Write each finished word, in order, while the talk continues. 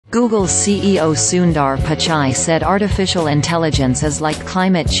Google CEO Sundar Pichai said artificial intelligence is like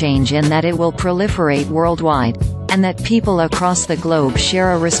climate change in that it will proliferate worldwide, and that people across the globe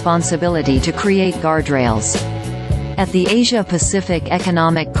share a responsibility to create guardrails. At the Asia-Pacific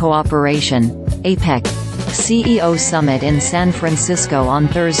Economic Cooperation (APEC) CEO Summit in San Francisco on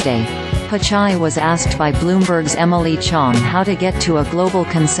Thursday, Pichai was asked by Bloomberg's Emily Chang how to get to a global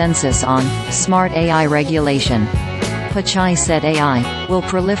consensus on smart AI regulation. Pichai said AI will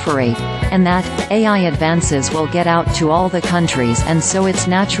proliferate, and that AI advances will get out to all the countries, and so it's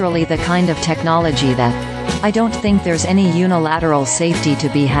naturally the kind of technology that I don't think there's any unilateral safety to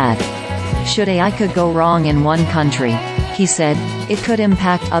be had. Should AI could go wrong in one country, he said, it could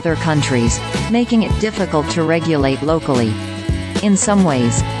impact other countries, making it difficult to regulate locally. In some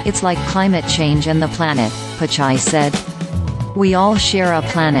ways, it's like climate change and the planet, Pichai said. We all share a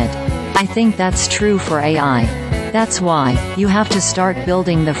planet. I think that's true for AI. That's why you have to start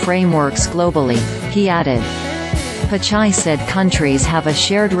building the frameworks globally, he added. Pichai said countries have a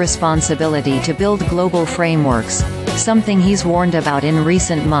shared responsibility to build global frameworks, something he's warned about in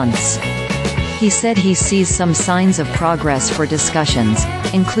recent months. He said he sees some signs of progress for discussions,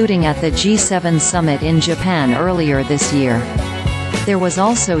 including at the G7 summit in Japan earlier this year. There was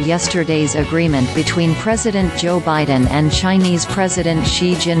also yesterday's agreement between President Joe Biden and Chinese President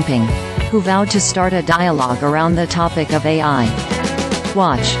Xi Jinping, who vowed to start a dialogue around the topic of AI.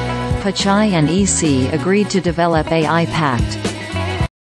 Watch. Pichai and EC agreed to develop AI pact.